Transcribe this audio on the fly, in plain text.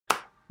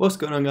What's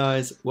going on,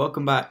 guys?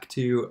 Welcome back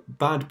to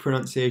Bad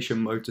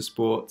Pronunciation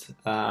Motorsport.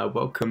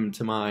 Welcome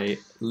to my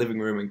living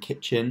room and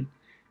kitchen.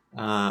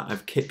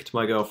 I've kicked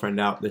my girlfriend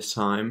out this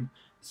time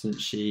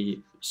since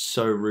she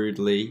so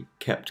rudely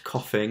kept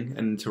coughing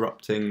and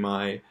interrupting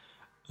my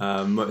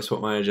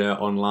Motorsport Manager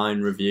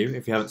online review.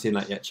 If you haven't seen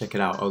that yet, check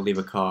it out. I'll leave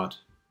a card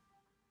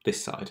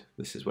this side.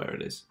 This is where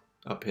it is,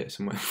 up here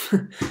somewhere.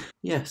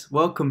 Yes,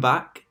 welcome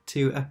back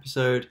to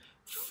episode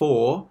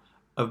 4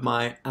 of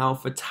my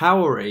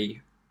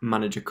ALPHATAURI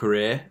Manager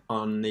career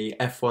on the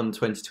F1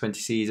 2020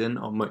 season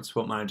on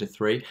Motorsport Manager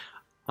 3.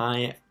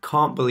 I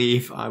can't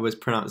believe I was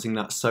pronouncing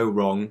that so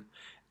wrong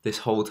this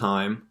whole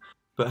time,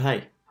 but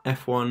hey,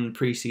 F1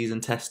 pre-season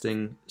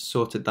testing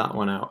sorted that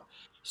one out.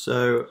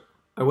 So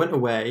I went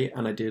away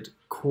and I did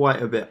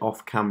quite a bit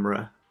off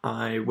camera.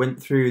 I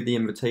went through the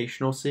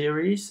Invitational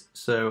series,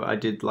 so I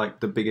did like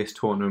the biggest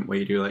tournament where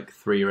you do like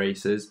 3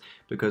 races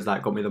because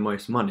that got me the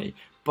most money.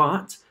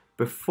 But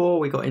before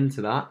we got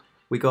into that,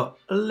 we got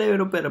a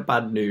little bit of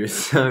bad news.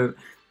 So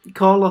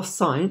Carlos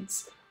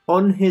Sainz,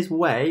 on his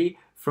way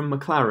from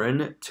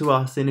McLaren to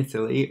us in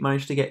Italy,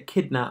 managed to get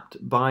kidnapped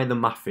by the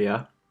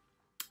mafia.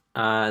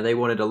 They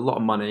wanted a lot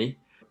of money.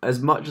 As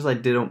much as I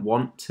didn't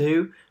want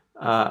to,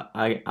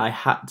 I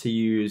had to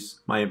use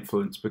my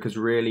influence because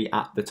really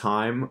at the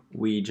time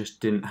we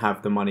just didn't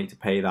have the money to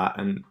pay that,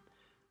 and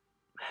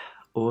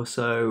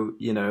also,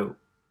 you know,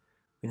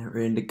 we don't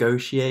really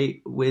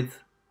negotiate with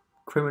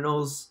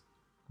criminals.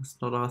 That's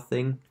not our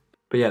thing.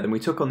 But yeah, then we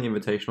took on the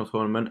Invitational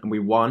tournament and we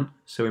won,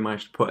 so we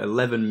managed to put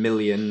 $11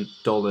 million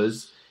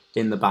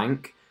in the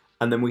bank,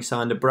 and then we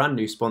signed a brand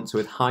new sponsor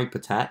with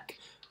Hypertech,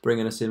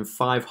 bringing us in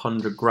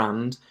 500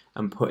 grand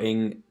and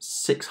putting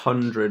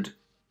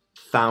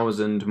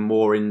 600,000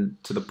 more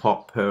into the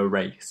pot per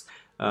race,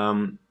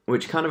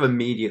 which kind of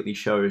immediately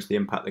shows the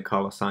impact that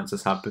Carlos Sainz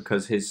has had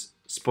because his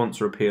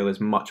sponsor appeal is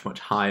much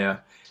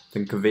higher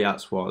than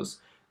Kvyat's was.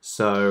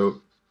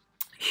 So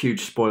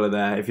huge spoiler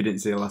there, if you didn't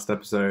see the last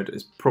episode,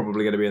 it's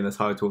probably going to be in the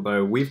title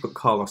though. We've got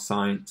Carlos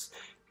Sainz,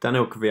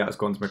 Daniel Kvyat's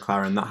gone to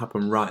McLaren. That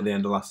happened right at the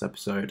end of last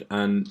episode,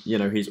 and you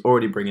know, he's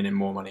already bringing in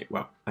more money.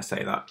 Well, I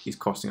say that, he's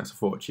costing us a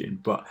fortune,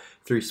 but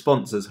through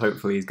sponsors,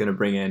 hopefully he's going to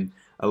bring in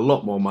a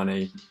lot more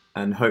money,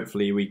 and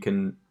hopefully we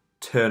can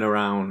turn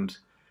around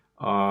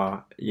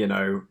our, you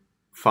know,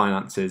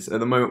 finances.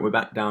 At the moment, we're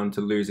back down to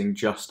losing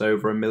just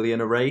over $1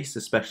 million a race,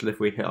 especially if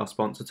we hit our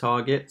sponsor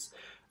targets.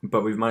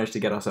 But we've managed to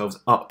get ourselves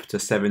up to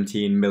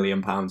 £17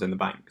 million in the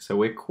bank. So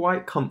we're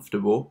quite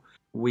comfortable.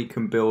 We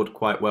can build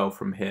quite well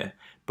from here.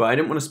 But I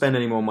didn't want to spend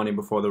any more money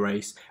before the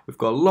race. We've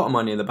got a lot of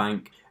money in the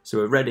bank, so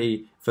we're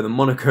ready for the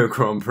Monaco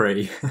Grand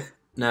Prix.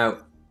 Now,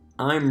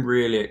 I'm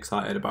really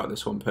excited about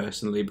this one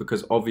personally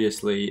because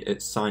obviously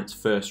it's Sainz's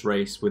first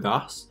race with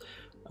us,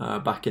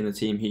 back in the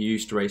team he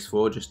used to race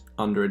for, just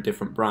under a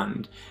different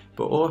brand.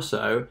 But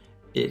also,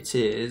 it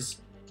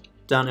is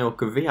Daniel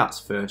Kvyat's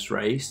first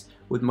race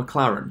with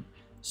McLaren.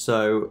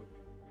 So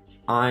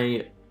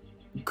I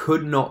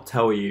could not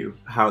tell you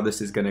how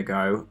this is going to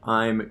go.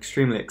 I'm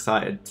extremely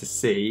excited to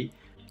see.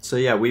 So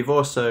yeah, we've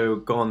also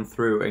gone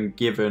through and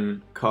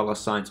given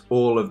Carlos Sainz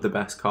all of the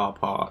best car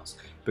parts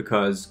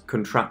because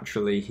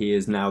contractually he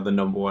is now the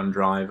 #1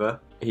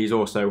 driver. He's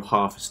also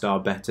half a star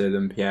better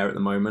than Pierre at the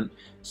moment.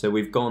 So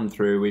we've gone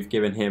through, we've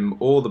given him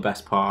all the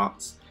best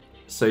parts.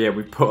 So yeah,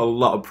 we've put a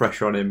lot of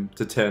pressure on him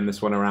to turn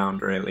this one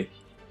around, really.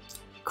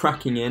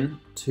 Cracking in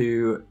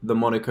to the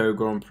Monaco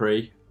Grand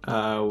Prix,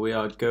 we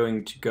are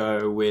going to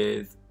go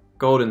with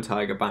Golden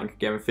Tiger Bank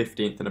again,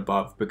 15th and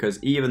above, because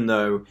even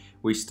though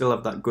we still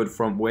have that good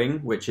front wing,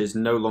 which is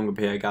no longer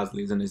Pierre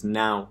Gasly's and is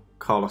now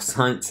Carlos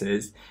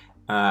Sainz's,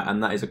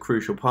 and that is a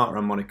crucial part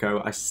around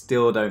Monaco, I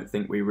still don't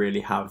think we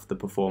really have the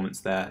performance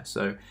there.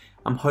 So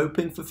I'm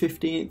hoping for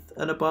 15th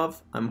and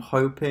above. I'm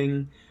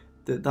hoping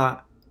that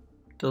that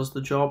does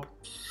the job.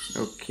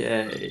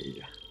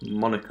 Okay,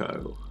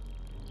 Monaco.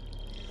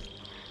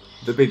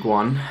 The big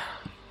one.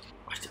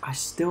 I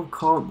still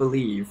can't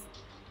believe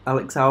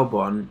Alex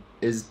Albon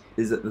is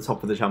at the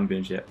top of the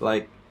championship.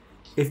 Like,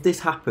 if this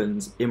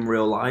happens in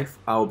real life,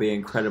 I'll be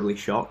incredibly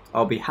shocked.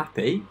 I'll be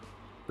happy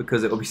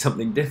because it'll be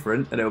something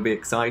different and it'll be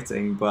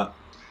exciting, but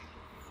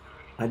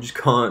I just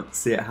can't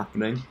see it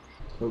happening.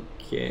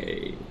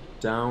 Okay,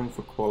 down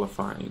for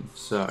qualifying.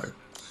 So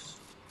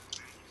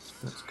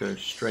let's go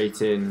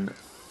straight in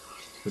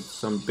with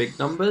some big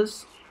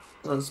numbers.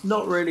 That's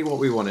not really what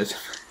we wanted.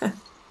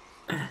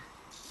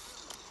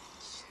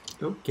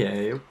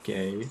 Okay.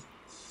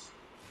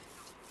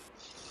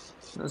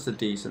 That's a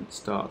decent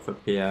start for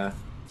Pierre.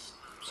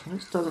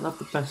 Sainz doesn't have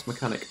the best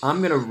mechanic. I'm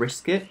going to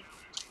risk it.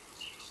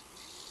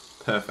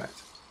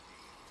 Perfect.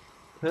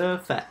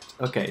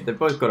 Okay, they've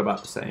both got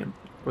about the same.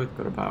 Both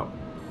got about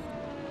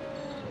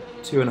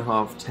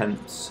 2.5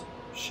 tenths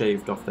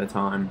shaved off their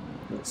time.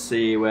 Let's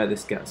see where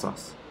this gets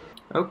us.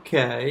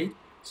 Okay,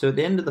 so at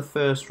the end of the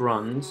first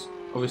runs,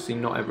 obviously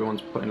not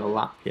everyone's put in a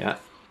lap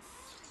yet.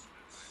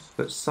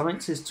 But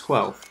Sainz is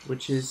 12th,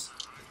 which is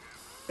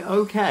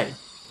okay.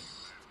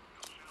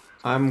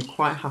 I'm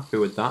quite happy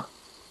with that.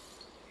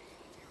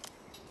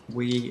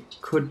 We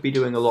could be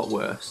doing a lot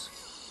worse.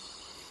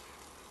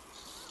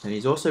 And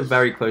he's also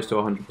very close to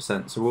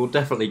 100%, so we'll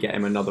definitely get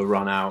him another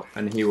run out,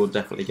 and he will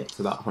definitely get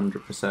to that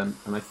 100%.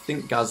 And I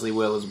think Gasly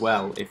will as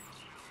well if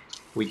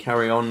we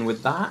carry on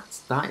with that.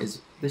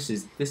 This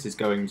is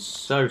going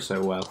so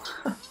well.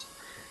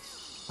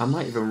 I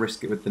might even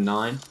risk it with the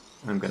 9.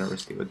 I'm going to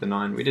risk it with the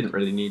 9. We didn't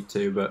really need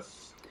to, but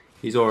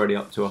he's already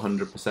up to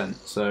 100%.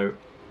 So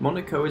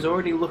Monaco is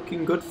already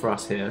looking good for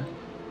us here.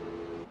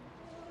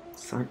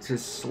 Sainz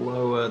is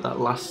slower. That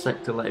last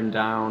sector let him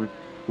down.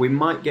 We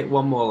might get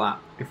one more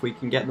lap if we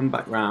can get them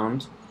back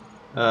round.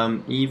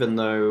 Even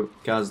though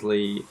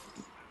Gasly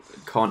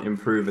can't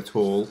improve at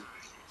all,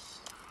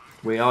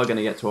 we are going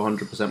to get to 100%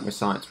 with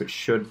Sainz, which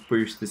should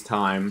boost his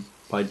time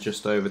by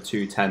just over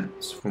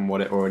 0.2 from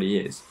what it already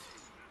is.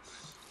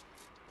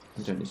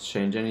 I don't need to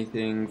change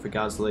anything for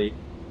Gasly.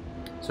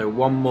 So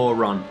one more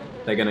run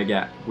they're going to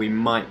get. We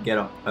might get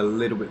up a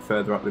little bit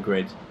further up the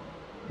grid.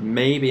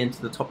 Maybe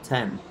into the top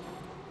 10.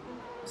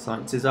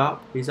 Sainz is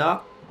up. He's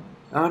up.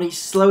 Oh, and he's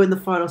slow in the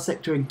final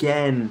sector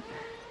again.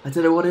 I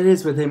don't know what it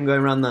is with him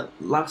going around that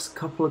last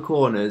couple of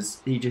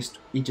corners. He just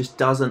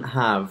doesn't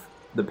have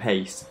the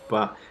pace.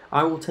 But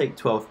I will take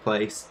 12th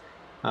place.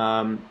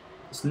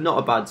 It's not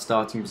a bad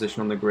starting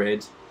position on the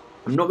grid.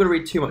 I'm not going to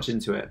read too much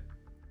into it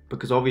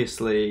because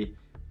obviously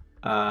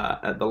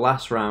at the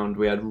last round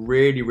we had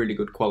really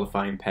good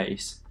qualifying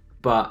pace,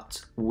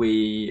 but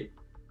we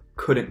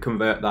couldn't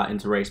convert that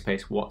into race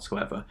pace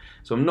whatsoever.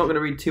 So I'm not going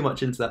to read too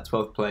much into that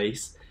 12th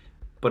place,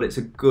 but it's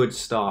a good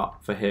start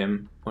for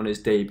him on his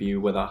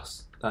debut with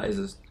us. That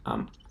is,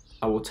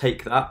 I will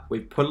take that.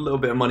 We've put a little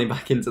bit of money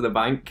back into the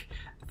bank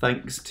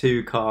thanks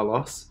to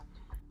Carlos.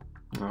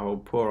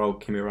 Oh, poor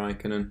old Kimi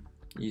Räikkönen.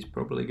 He's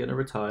probably going to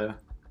retire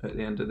at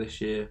the end of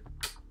this year.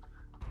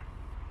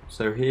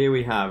 So here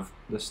we have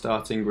the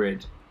starting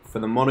grid for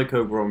the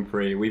Monaco Grand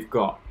Prix. We've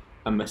got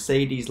a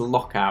Mercedes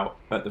lockout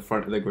at the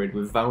front of the grid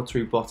with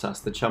Valtteri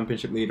Bottas, the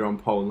championship leader, on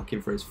pole,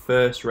 looking for his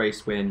first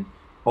race win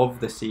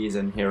of the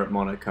season here at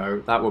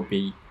Monaco. That would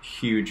be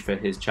huge for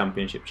his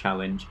championship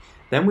challenge.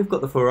 Then we've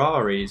got the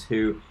Ferraris,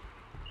 who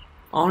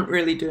aren't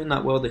really doing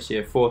that well this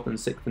year, 4th and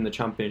 6th in the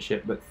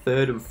championship, but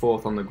 3rd and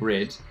 4th on the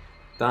grid.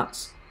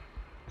 That's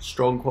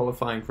strong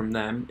qualifying from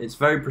them. It's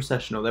very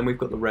processional. Then we've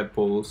got the Red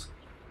Bulls.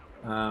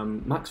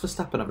 Max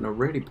Verstappen having a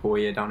really poor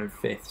year down in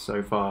 5th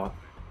so far.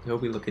 He'll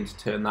be looking to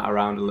turn that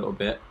around a little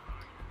bit.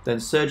 Then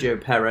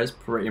Sergio Perez,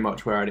 pretty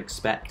much where I'd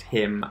expect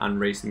him and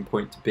Racing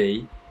Point to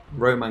be.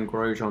 Romain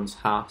Grosjean's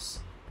Haas.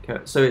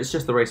 So it's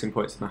just the Racing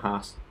Points in the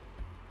Haas.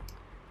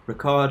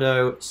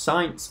 Ricardo,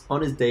 Sainz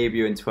on his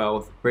debut in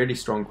 12th, really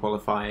strong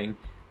qualifying.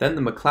 Then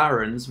the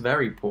McLarens,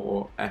 very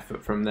poor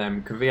effort from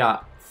them.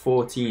 Kvyat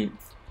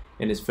 14th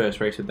in his first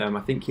race with them.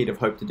 I think he'd have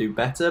hoped to do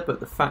better, but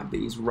the fact that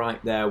he's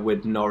right there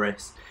with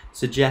Norris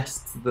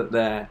suggests that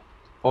they're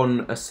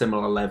on a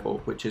similar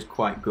level, which is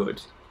quite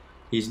good.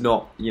 He's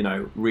not, you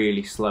know,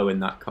 really slow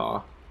in that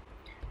car.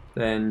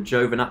 Then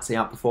Giovinazzi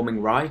outperforming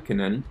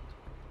Räikkönen.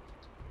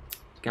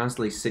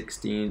 Gasly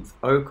 16th,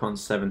 Ocon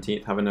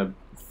 17th, having a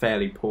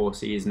fairly poor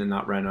season in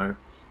that Renault.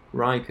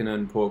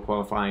 Räikkönen poor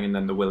qualifying, and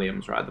then the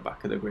Williams right at the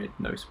back of the grid.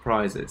 No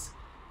surprises.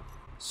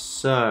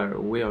 So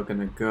we are going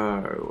to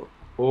go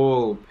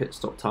all pit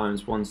stop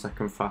times 1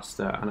 second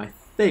faster, and I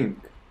think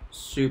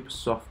super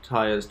soft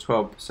tyres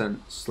 12%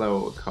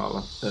 slower,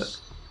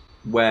 Carlos.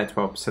 Where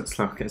 12%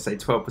 slower? Okay, say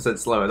 12%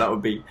 slower. That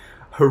would be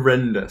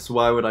horrendous.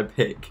 Why would I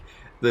pick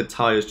the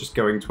tyres just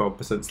going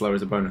 12% slower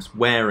as a bonus?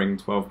 Wearing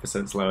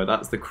 12% slower.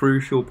 That's the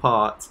crucial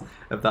part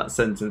of that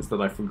sentence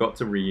that I forgot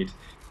to read.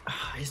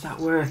 Is that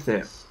worth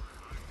it?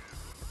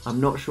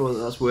 I'm not sure that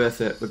that's worth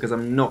it because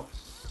I'm not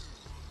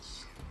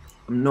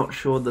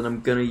sure that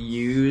I'm gonna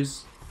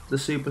use the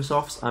super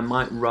softs. I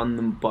might run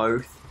them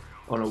both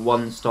on a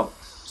one-stop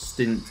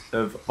stint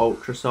of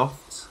ultra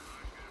softs.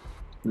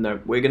 No,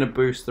 we're gonna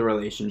boost the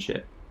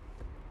relationship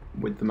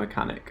with the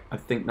mechanic. I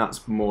think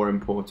that's more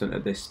important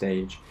at this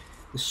stage.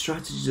 The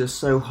strategies are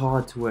so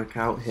hard to work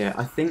out here.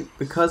 I think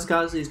because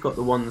Gasly's got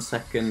the 1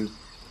 second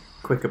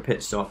quicker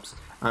pit stops,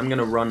 I'm going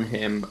to run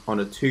him on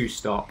a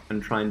 2-stop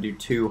and try and do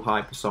 2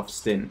 hypersoft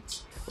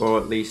stints, or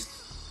at least,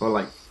 or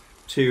like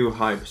 2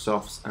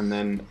 hypersofts and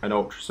then an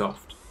ultra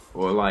soft,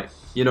 or like,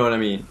 you know what I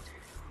mean.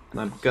 And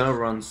I'm going to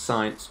run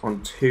Sainz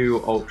on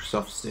 2 ultra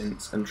soft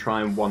stints and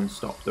try and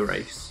 1-stop the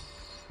race,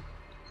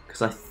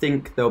 because I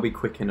think they'll be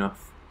quick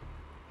enough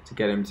to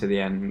get him to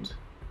the end.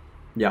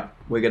 Yeah,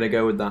 we're going to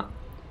go with that.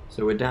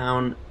 So we're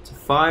down to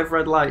 5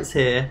 red lights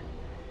here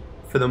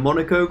for the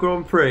Monaco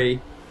Grand Prix.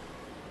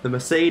 The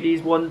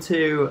Mercedes 1,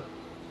 2,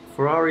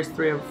 Ferraris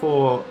 3 and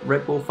 4,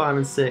 Red Bull 5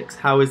 and 6.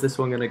 How is this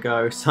one going to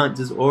go? Sainz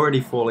is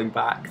already falling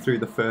back through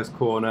the first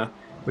corner,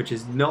 which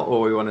is not what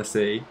we want to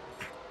see.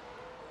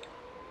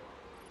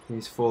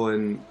 He's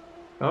falling...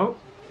 Oh,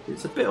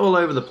 it's a bit all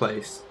over the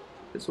place.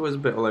 It's always a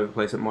bit all over the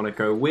place at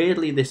Monaco.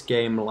 Weirdly, this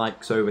game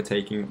likes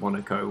overtaking at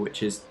Monaco,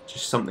 which is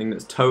just something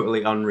that's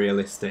totally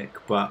unrealistic,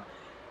 but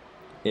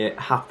it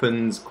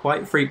happens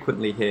quite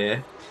frequently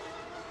here.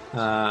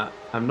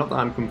 Not that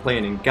I'm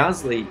complaining.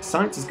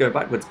 Sainz is going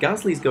backwards.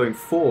 Gasly's going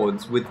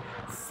forwards with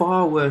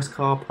far worse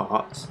car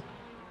parts.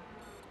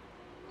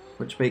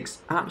 which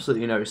makes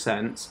absolutely no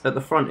sense. At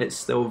the front, it's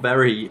still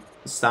very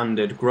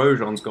standard.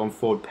 Grosjean's gone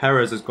forward,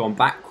 Perez has gone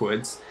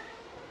backwards.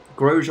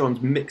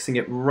 Grosjean's mixing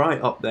it right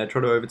up there,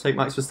 trying to overtake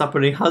Max Verstappen,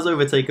 and he has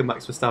overtaken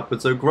Max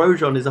Verstappen. So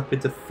Grosjean is up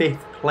into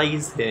 5th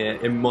place here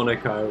in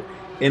Monaco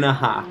in a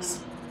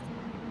Haas.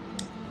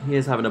 He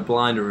is having a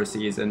blinder of a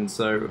season,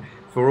 so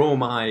for all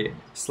my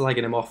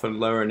slagging him off and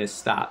lowering his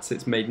stats,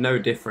 it's made no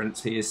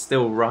difference. He is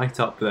still right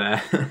up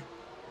there.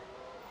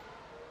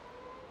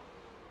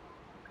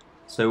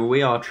 So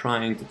we are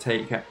trying to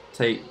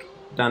take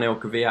Daniel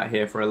Kvyat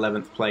here for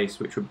 11th place,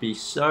 which would be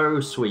so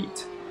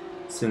sweet,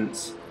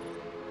 since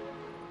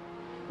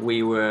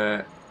we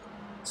were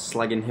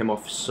slagging him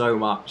off so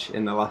much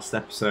in the last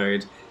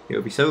episode. It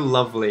would be so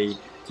lovely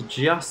to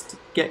just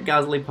get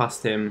Gasly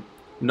past him.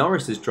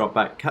 Norris has dropped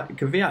back.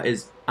 Kvyat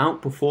is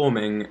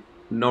outperforming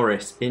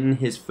Norris in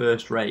his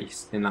first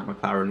race in that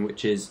McLaren,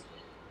 which is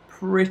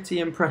pretty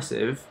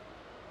impressive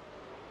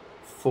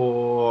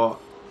for,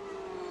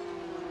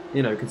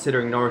 you know,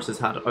 considering Norris has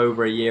had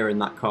over a year in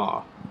that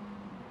car.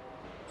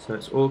 So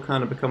it's all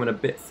kind of becoming a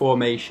bit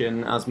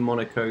formation, as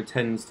Monaco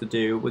tends to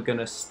do. We're going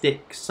to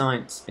stick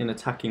Sainz in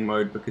attacking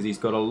mode because he's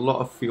got a lot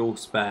of fuel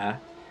spare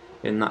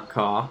in that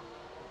car.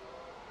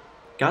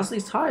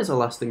 Gasly's tyres are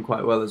lasting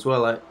quite well as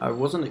well. I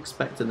wasn't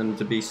expecting them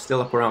to be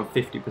still up around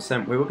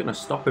 50%. We were going to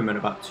stop him in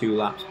about 2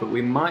 laps, but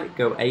we might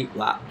go 8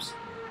 laps.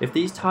 If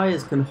these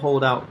tyres can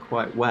hold out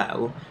quite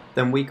well,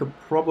 then we could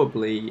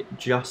probably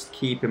just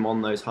keep him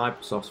on those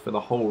Hypersofts for the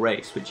whole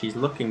race, which he's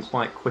looking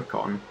quite quick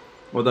on.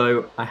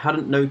 Although I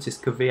hadn't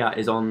noticed Kvyat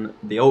is on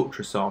the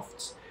Ultra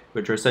Softs,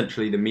 which are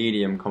essentially the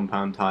medium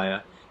compound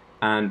tyre,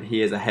 and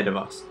he is ahead of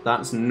us.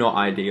 That's not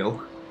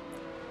ideal.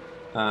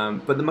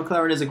 But the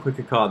McLaren is a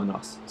quicker car than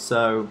us,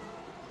 so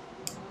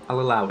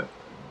I'll allow it.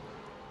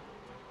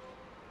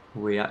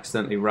 We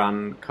accidentally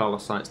ran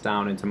Carlos Sainz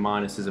down into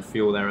minuses of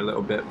fuel there a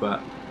little bit,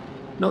 but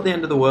not the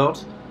end of the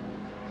world.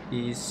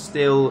 He's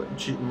still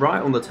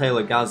right on the tail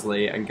of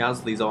Gasly, and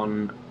Gasly's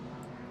on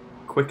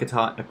a quicker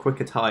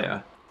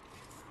tyre.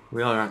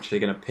 We are actually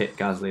going to pit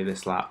Gasly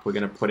this lap. We're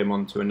going to put him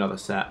onto another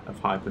set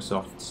of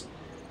Hypersofts.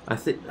 I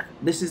think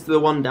this is the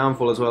one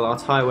downfall as well. Our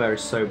tyre wear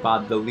is so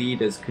bad, the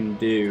leaders can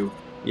do,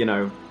 you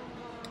know,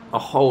 a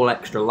whole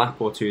extra lap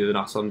or two than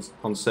us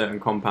on certain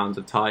compounds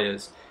of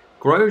tyres.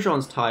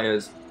 Grosjean's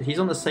tyres, he's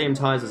on the same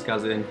tyres as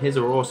Gasly, and his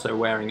are also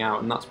wearing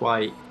out, and that's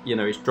why, you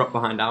know, he's dropped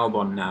behind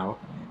Albon now.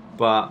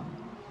 But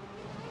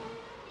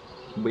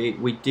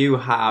we do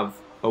have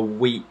a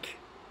weak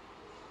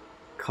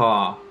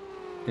car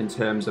in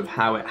terms of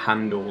how it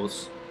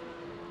handles,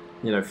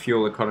 you know,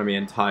 fuel economy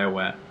and tyre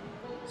wear.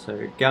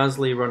 So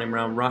Gasly running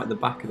around right at the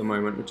back at the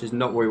moment, which is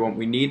not what we want.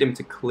 We need him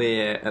to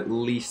clear at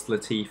least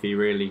Latifi,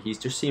 really. He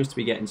just seems to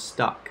be getting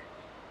stuck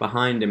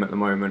behind him at the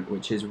moment,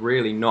 which is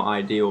really not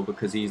ideal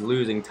because he's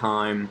losing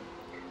time,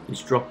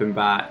 he's dropping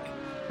back,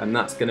 and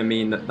that's going to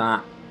mean that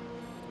that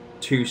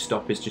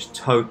 2-stop is just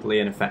totally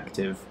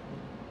ineffective.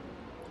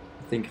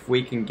 I think if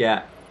we can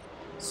get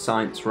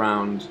Sainz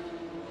round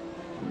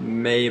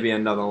maybe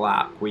another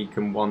lap, we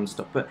can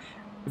 1-stop. But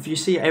if you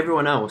see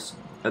everyone else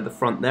at the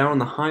front, they're on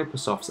the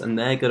Hypersofts and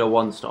they're going to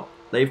 1-stop.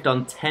 They've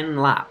done 10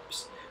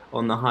 laps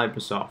on the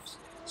Hypersofts,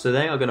 so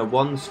they are going to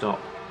 1-stop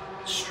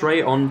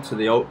straight onto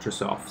the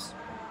Ultrasofts.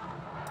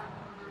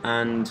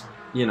 And,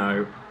 you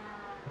know,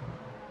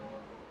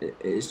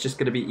 it's just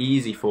going to be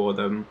easy for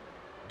them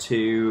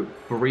to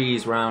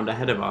breeze round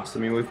ahead of us. I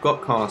mean, we've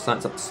got Carlos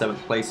Sainz up to 7th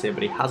place here,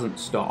 but he hasn't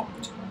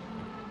stopped.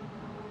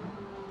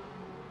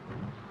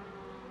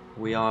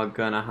 We are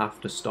going to have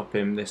to stop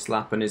him this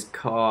lap, and his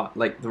car,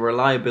 like, the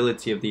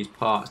reliability of these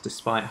parts,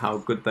 despite how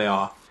good they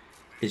are,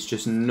 is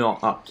just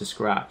not up to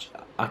scratch.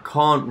 I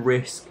can't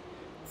risk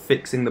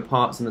fixing the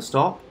parts in the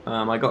stop.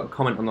 I got a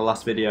comment on the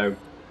last video,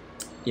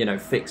 you know,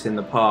 fixing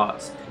the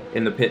parts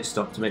in the pit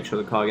stop to make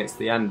sure the car gets to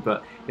the end,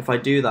 but if I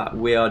do that,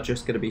 we are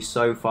just going to be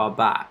so far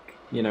back.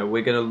 You know,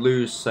 we're going to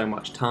lose so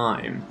much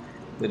time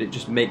that it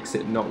just makes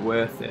it not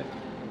worth it.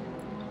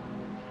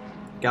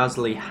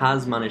 Gasly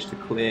has managed to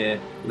clear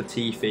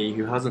Latifi,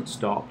 who hasn't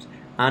stopped,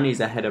 and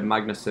he's ahead of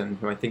Magnussen,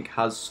 who I think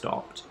has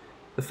stopped.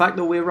 The fact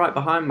that we're right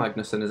behind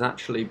Magnussen is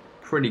actually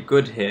pretty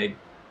good here.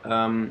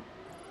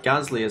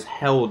 Gasly has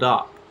held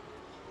up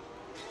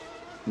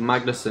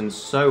Magnussen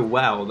so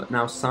well that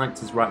now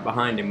Sainz is right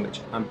behind him,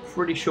 which I'm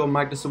pretty sure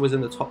Magnussen was in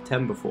the top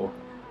 10 before.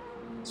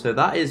 So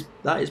that is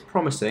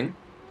promising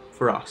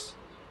for us.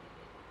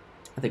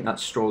 I think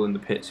that's Stroll in the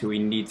pits, who we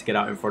need to get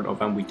out in front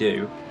of, and we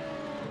do.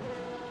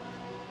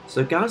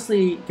 So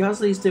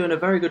Gasly's doing a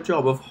very good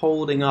job of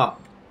holding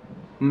up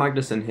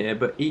Magnussen here,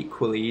 but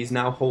equally he's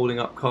now holding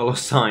up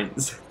Carlos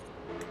Sainz.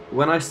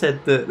 When I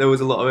said that there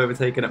was a lot of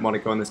overtaking at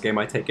Monaco in this game,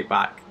 I take it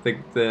back.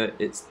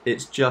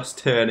 It's just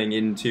turning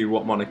into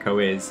what Monaco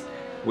is,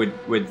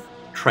 with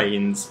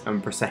trains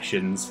and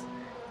processions,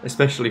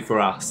 especially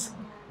for us.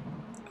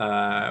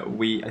 I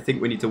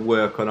think we need to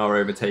work on our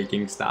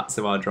overtaking stats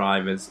of our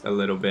drivers a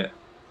little bit,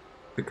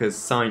 because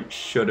Sainz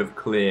should have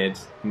cleared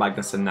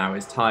Magnussen now.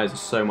 His tyres are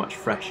so much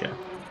fresher.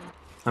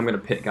 I'm going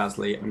to pit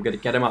Gasly. I'm going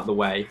to get him out of the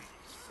way.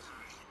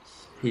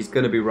 He's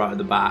going to be right at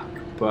the back,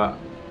 but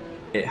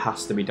it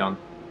has to be done.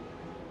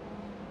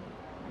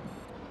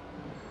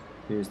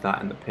 Who's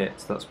that in the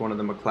pits? That's one of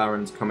the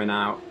McLarens coming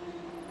out.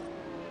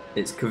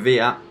 It's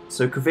Kvyat.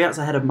 So Kvyat's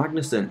ahead of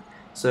Magnussen.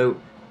 So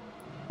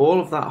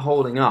all of that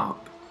holding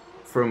up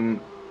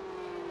from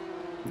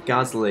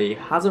Gasly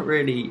hasn't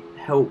really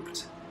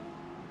helped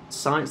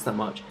Sainz that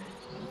much.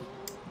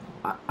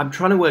 I'm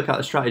trying to work out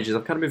the strategies.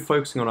 I've kind of been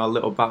focusing on our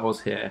little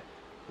battles here,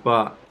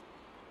 but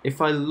if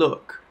I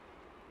look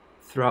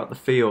throughout the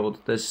field,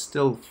 there's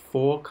still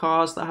 4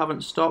 cars that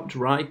haven't stopped.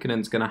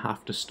 Raikkonen's going to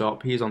have to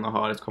stop. He's on the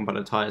hardest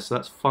compounded tyres, so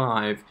that's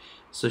 5.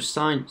 So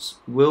Sainz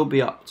will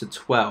be up to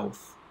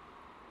 12th,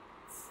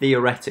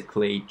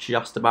 theoretically,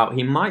 just about.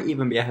 He might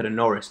even be ahead of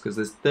Norris, because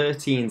there's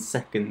 13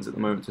 seconds at the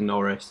moment to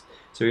Norris,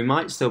 so he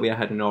might still be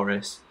ahead of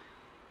Norris.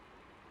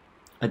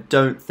 I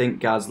don't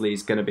think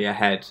Gasly's going to be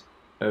ahead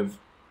of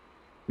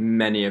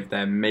many of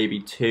them. Maybe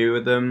 2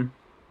 of them,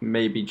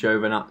 maybe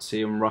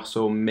Giovinazzi and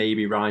Russell,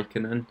 maybe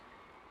Raikkonen.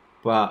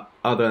 But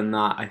other than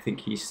that, I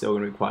think he's still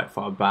going to be quite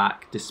far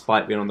back,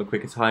 despite being on the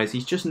quicker tyres.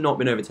 He's just not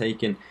been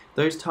overtaken.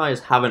 Those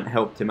tyres haven't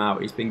helped him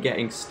out. He's been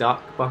getting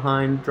stuck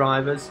behind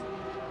drivers.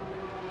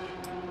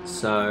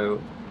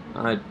 So,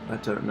 I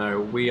don't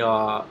know. We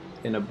are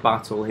in a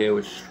battle here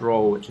with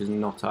Stroll, which is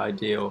not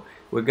ideal.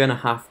 We're going to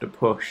have to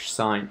push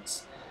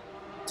Sainz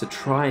to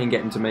try and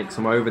get him to make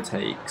some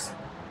overtakes.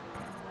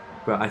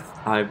 But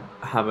I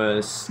have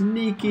a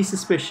sneaky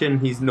suspicion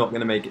he's not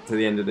going to make it to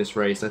the end of this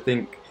race. I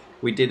think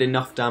we did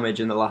enough damage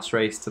in the last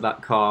race to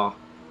that car,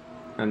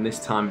 and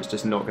this time it's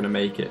just not going to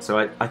make it.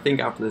 So I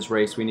think after this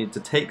race we need to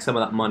take some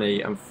of that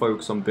money and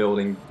focus on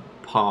building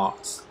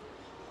parts.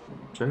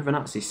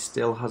 Giovinazzi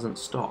still hasn't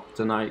stopped,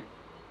 and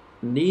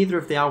neither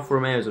of the Alfa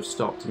Romeos have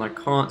stopped, and I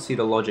can't see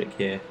the logic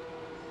here,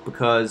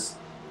 because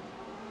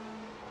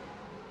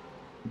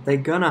they're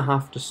gonna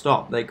have to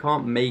stop. They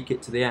can't make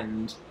it to the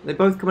end. They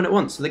both come in at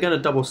once, so they're gonna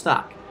double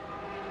stack.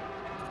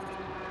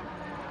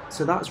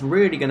 So that's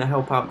really gonna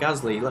help out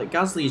Gasly. Like,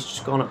 Gasly's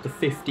just gone up to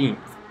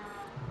 15th.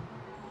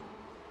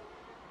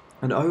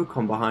 And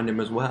Ocon behind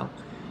him as well.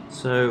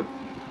 So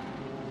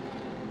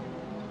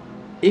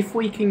if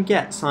we can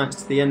get Sainz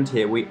to the end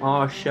here, we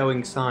are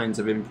showing signs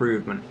of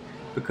improvement,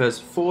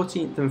 because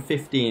 14th and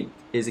 15th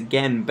is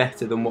again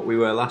better than what we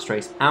were last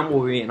race, and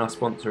we'll be meeting our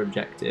sponsor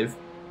objective.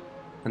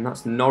 And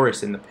that's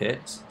Norris in the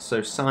pits,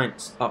 so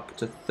Sainz up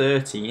to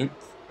 13th.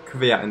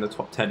 Kvyat in the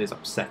top 10 is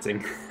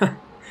upsetting.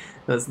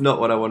 That's not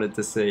what I wanted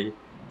to see.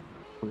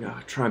 We're going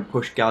to try and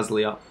push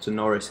Gasly up to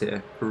Norris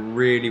here. I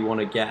really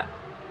want to get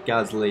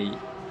Gasly.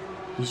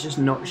 He's just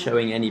not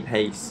showing any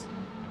pace.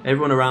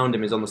 Everyone around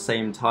him is on the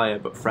same tyre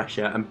but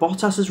fresher, and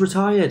Bottas has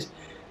retired.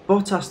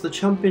 Bottas, the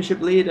championship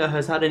leader,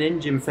 has had an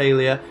engine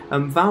failure,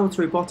 and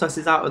Valtteri Bottas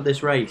is out of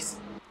this race.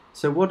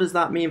 So what does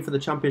that mean for the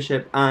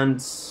championship?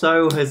 And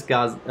so has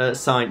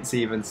Sainz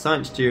even.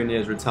 Sainz Jr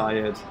has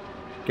retired.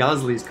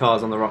 Gasly's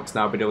car's on the rocks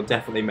now, but he'll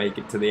definitely make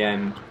it to the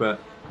end.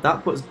 But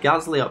that puts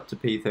Gasly up to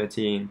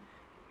P13.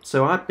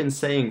 So I've been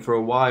saying for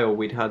a while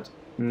we'd had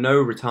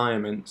no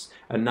retirements,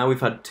 and now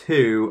we've had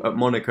 2 at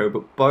Monaco,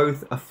 but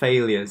both are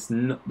failures.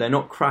 They're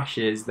not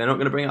crashes, they're not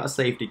going to bring out a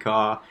safety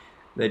car,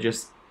 they're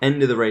just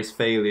end of the race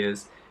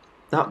failures.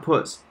 That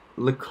puts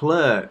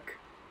Leclerc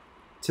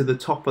to the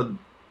top of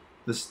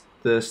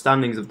the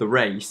standings of the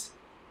race,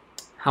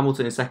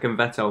 Hamilton in 2nd,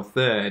 Vettel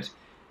 3rd,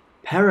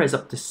 Perez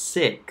up to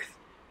 6th,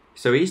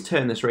 so he's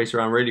turned this race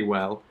around really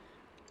well.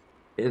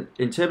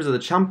 In terms of the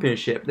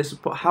championship, this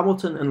would put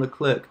Hamilton and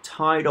Leclerc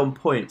tied on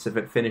points if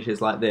it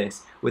finishes like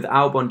this, with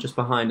Albon just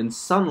behind, and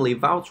suddenly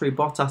Valtteri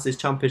Bottas'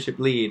 championship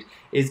lead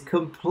is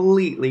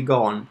completely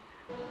gone.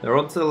 They're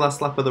on to the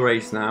last lap of the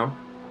race now.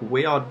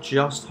 We are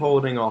just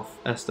holding off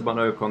Esteban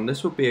Ocon.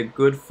 This would be a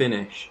good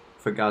finish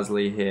for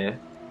Gasly here.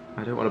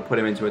 I don't want to put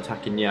him into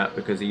attacking yet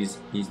because he's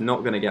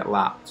not going to get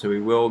lapped, so we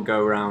will go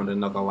around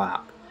another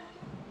lap.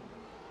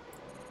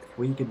 If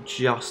we could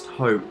just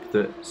hope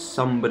that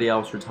somebody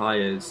else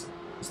retires.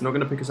 It's not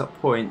going to pick us up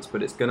points,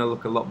 but it's going to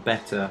look a lot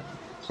better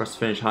for us to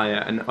finish higher.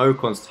 And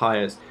Ocon's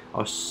tyres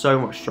are so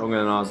much stronger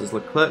than ours as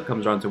Leclerc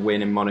comes around to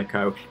win in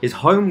Monaco. His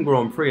home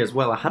Grand Prix as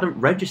well. I hadn't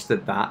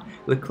registered that.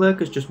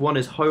 Leclerc has just won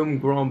his home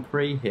Grand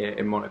Prix here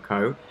in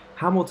Monaco.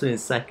 Hamilton in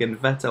 2nd,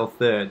 Vettel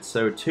 3rd.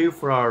 So 2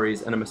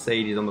 Ferraris and a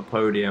Mercedes on the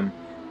podium.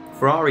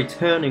 Ferrari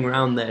turning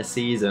around their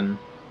season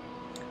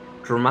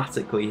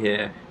dramatically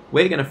here.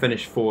 We're going to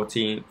finish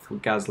 14th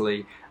with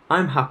Gasly.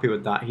 I'm happy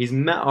with that. He's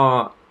met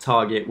our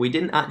target. We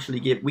didn't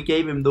actually we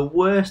gave him the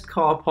worst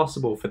car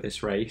possible for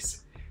this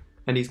race,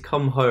 and he's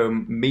come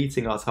home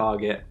meeting our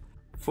target.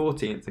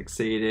 14th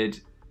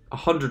exceeded,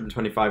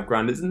 125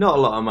 grand. It's not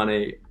a lot of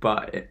money,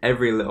 but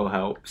every little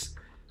helps.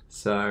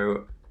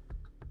 So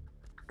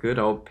good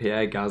old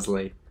Pierre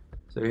Gasly.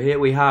 So here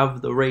we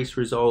have the race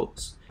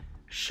results.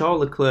 Charles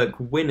Leclerc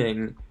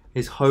winning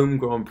his home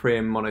Grand Prix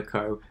in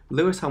Monaco.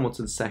 Lewis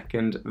Hamilton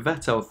 2nd,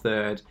 Vettel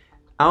 3rd.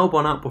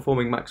 Albon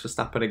outperforming Max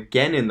Verstappen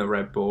again in the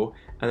Red Bull,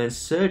 and then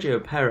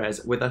Sergio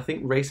Perez with, I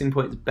think, Racing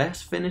Point's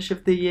best finish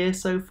of the year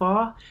so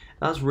far.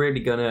 That's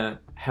really going to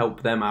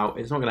help them out.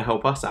 It's not going to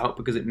help us out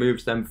because it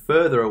moves them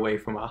further away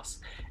from us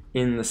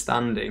in the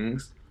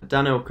standings.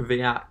 Daniel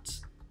Kvyat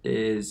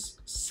is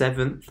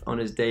 7th on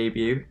his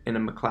debut in a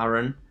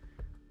McLaren.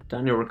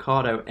 Daniel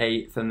Ricciardo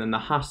 8th, and then the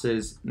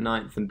Haas's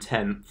 9th and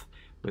 10th,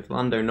 with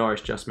Lando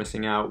Norris just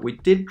missing out. We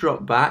did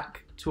drop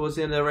back towards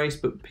the end of the race,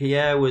 but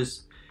Pierre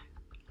was...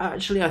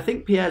 Actually, I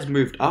think Pierre's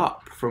moved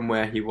up from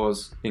where he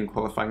was in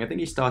qualifying. I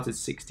think he started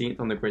 16th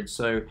on the grid,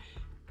 so...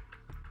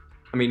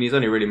 I mean, he's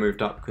only really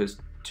moved up because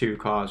 2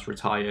 cars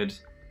retired,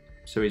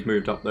 so he's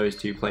moved up those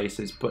 2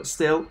 places. But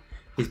still,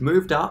 he's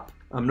moved up.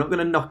 I'm not going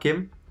to knock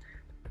him.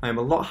 I am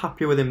a lot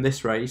happier with him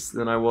this race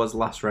than I was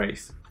last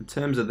race. In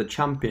terms of the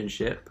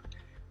championship,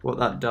 what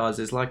that does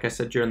is, like I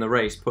said during the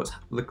race, puts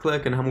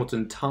Leclerc and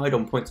Hamilton tied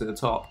on points at the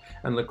top,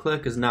 and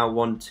Leclerc has now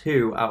won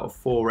 2 out of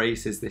 4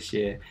 races this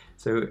year,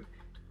 so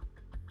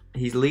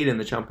he's leading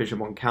the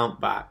championship on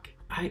countback.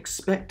 I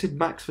expected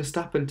Max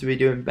Verstappen to be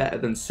doing better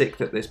than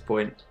 6th at this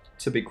point,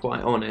 to be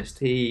quite honest.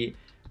 He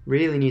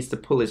really needs to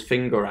pull his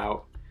finger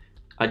out.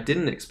 I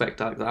didn't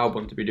expect Alex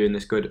Albon to be doing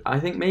this good. I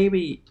think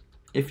maybe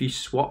if you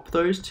swap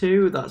those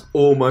 2, that's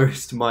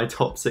almost my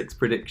top 6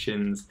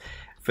 predictions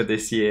for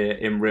this year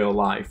in real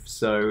life.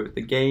 So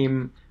the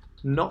game,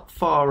 not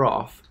far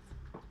off.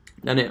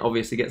 Then it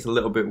obviously gets a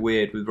little bit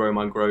weird with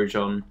Romain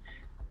Grosjean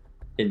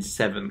in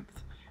 7th.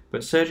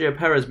 But Sergio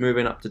Perez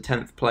moving up to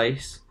 10th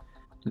place.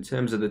 In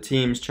terms of the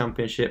team's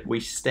championship, we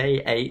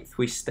stay 8th.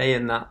 We stay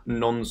in that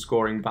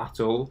non-scoring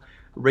battle.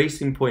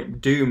 Racing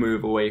Point do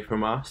move away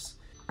from us.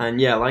 And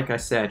yeah, like I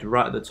said,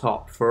 right at the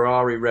top,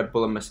 Ferrari, Red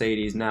Bull and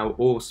Mercedes now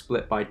all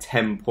split by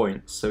 10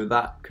 points. So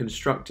that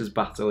constructors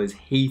battle is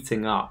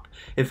heating up.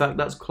 In fact,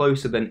 that's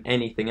closer than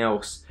anything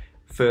else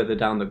further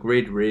down the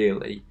grid,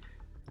 really.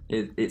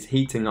 It's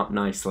heating up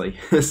nicely.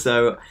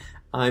 So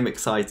I'm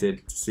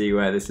excited to see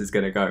where this is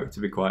going to go, to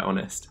be quite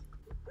honest.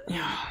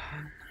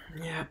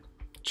 Yeah,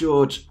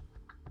 George,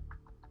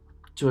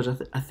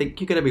 I think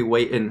you're going to be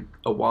waiting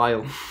a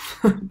while.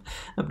 I'm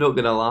not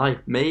going to lie.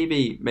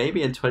 Maybe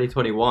in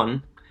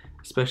 2021.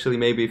 Especially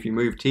maybe if you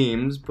move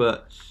teams,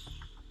 but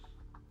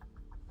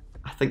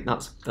I think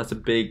that's a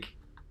big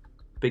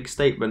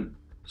statement.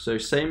 So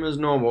same as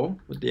normal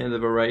at the end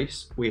of a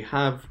race, we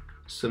have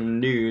some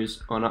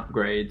news on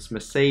upgrades.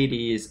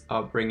 Mercedes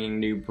are bringing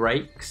new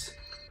brakes,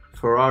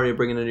 Ferrari are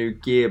bringing a new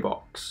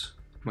gearbox,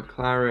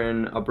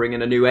 McLaren are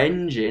bringing a new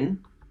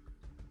engine.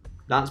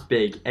 That's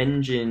big.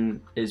 Engine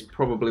is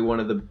probably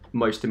one of the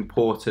most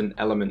important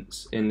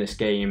elements in this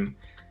game,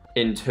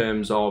 in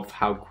terms of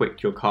how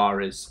quick your car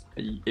is.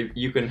 If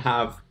you can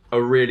have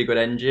a really good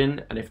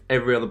engine, and if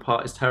every other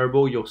part is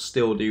terrible, you'll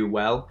still do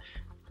well.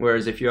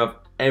 Whereas if you have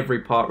every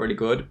part really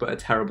good, but a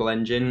terrible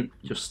engine,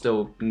 you're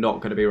still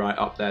not going to be right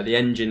up there. The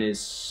engine is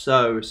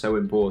so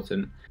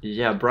important.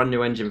 Yeah, brand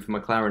new engine for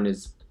McLaren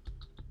is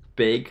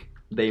big.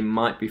 They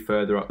might be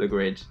further up the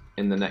grid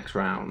in the next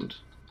round.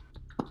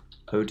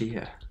 Oh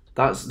dear.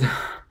 That's...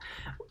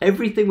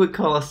 Everything with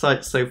Carlos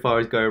Sainz so far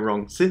is going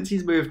wrong. Since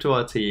he's moved to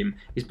our team,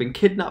 he's been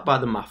kidnapped by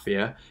the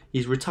Mafia,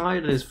 he's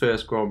retired in his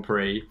first Grand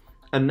Prix,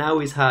 and now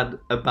he's had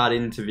a bad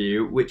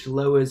interview, which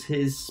lowers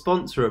his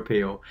sponsor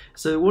appeal.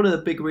 So one of the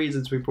big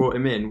reasons we brought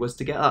him in was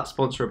to get that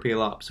sponsor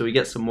appeal up so he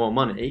gets some more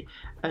money,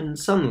 and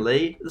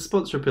suddenly the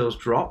sponsor appeal's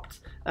dropped,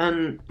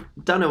 and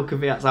Daniel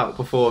Kvyat's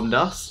outperformed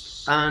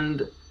us,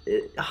 and...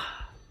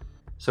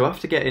 So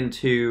after getting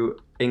to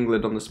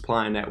England on the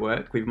supplier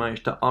network, we've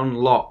managed to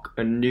unlock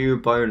a new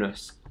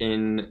bonus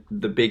in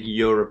the big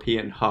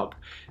European hub.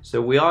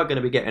 So we are going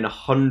to be getting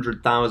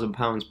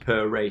 £100,000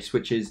 per race,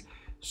 which is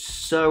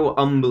so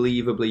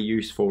unbelievably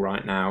useful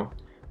right now.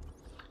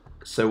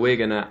 So we're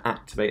going to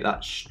activate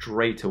that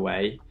straight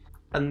away.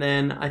 And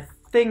then I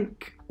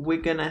think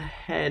we're going to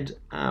head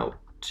out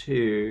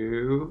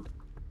to...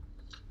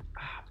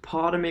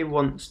 Part of me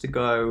wants to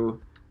go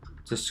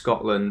to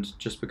Scotland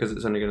just because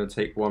it's only going to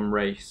take 1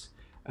 race,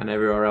 and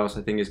everywhere else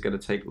I think is going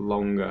to take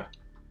longer.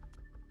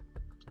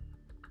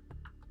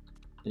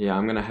 Yeah,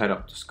 I'm going to head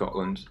up to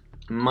Scotland.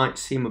 Might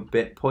seem a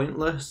bit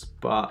pointless,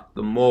 but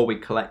the more we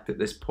collect at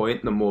this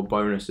point, the more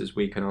bonuses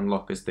we can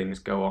unlock as things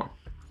go on.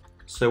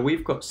 So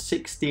we've got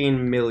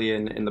 16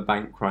 million in the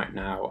bank right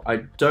now. I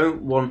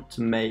don't want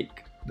to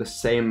make the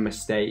same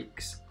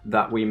mistakes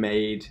that we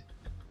made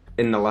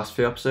in the last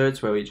few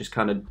episodes where we just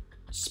kind of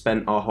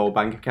spent our whole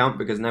bank account,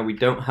 because now we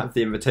don't have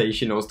the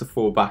invitationals to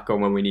fall back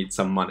on when we need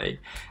some money.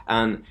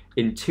 And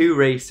in 2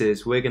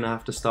 races, we're going to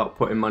have to start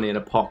putting money in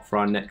a pot for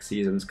our next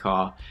season's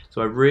car.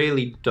 So I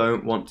really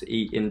don't want to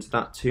eat into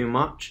that too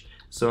much.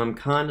 So I'm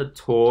kind of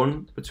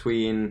torn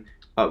between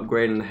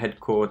upgrading the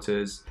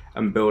headquarters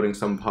and building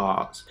some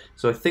parts.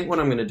 So I think what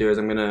I'm going to do is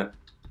I'm going to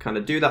kind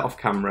of do that off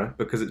camera,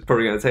 because it's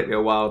probably going to take me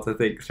a while to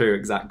think through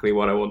exactly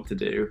what I want to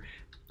do.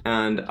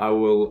 And I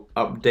will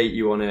update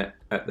you on it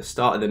at the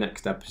start of the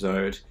next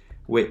episode,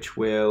 which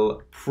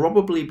will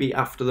probably be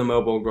after the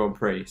Melbourne Grand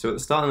Prix. So at the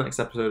start of the next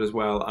episode as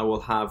well, I will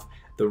have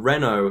the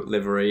Renault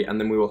livery, and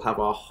then we will have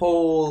our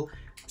whole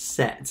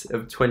set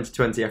of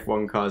 2020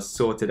 F1 cars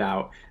sorted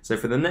out. So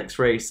for the next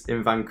race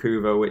in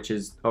Vancouver, which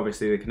is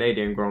obviously the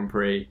Canadian Grand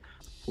Prix,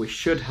 we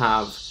should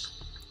have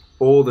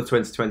all the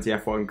 2020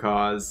 F1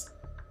 cars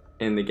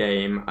in the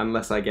game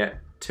unless I get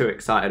too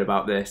excited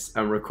about this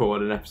and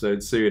record an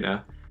episode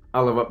sooner.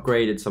 I'll have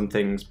upgraded some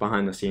things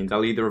behind the scenes.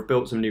 I'll either have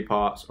built some new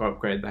parts or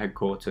upgraded the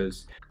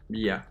headquarters.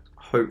 Yeah,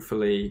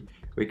 hopefully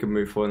we can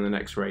move forward in the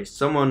next race.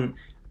 Someone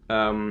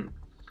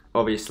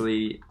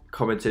obviously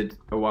commented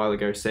a while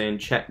ago saying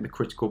check the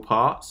critical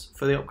parts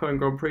for the upcoming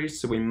Grand Prix,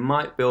 so we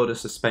might build a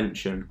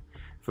suspension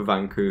for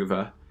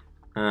Vancouver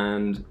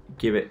and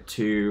give it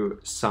to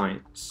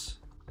Sainz,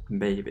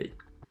 maybe.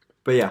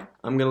 But yeah,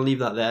 I'm going to leave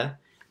that there.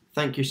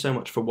 Thank you so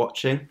much for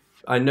watching.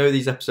 I know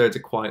these episodes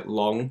are quite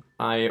long.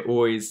 I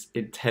always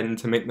intend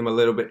to make them a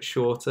little bit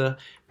shorter,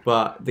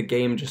 but the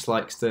game just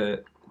likes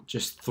to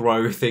just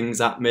throw things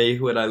at me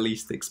when I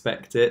least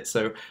expect it.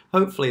 So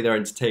hopefully they're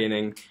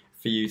entertaining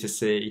for you to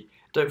see.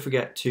 Don't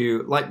forget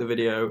to like the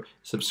video,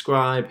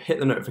 subscribe, hit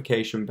the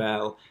notification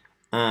bell,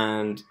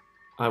 and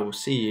I will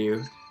see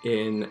you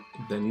in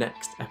the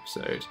next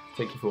episode.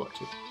 Thank you for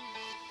watching.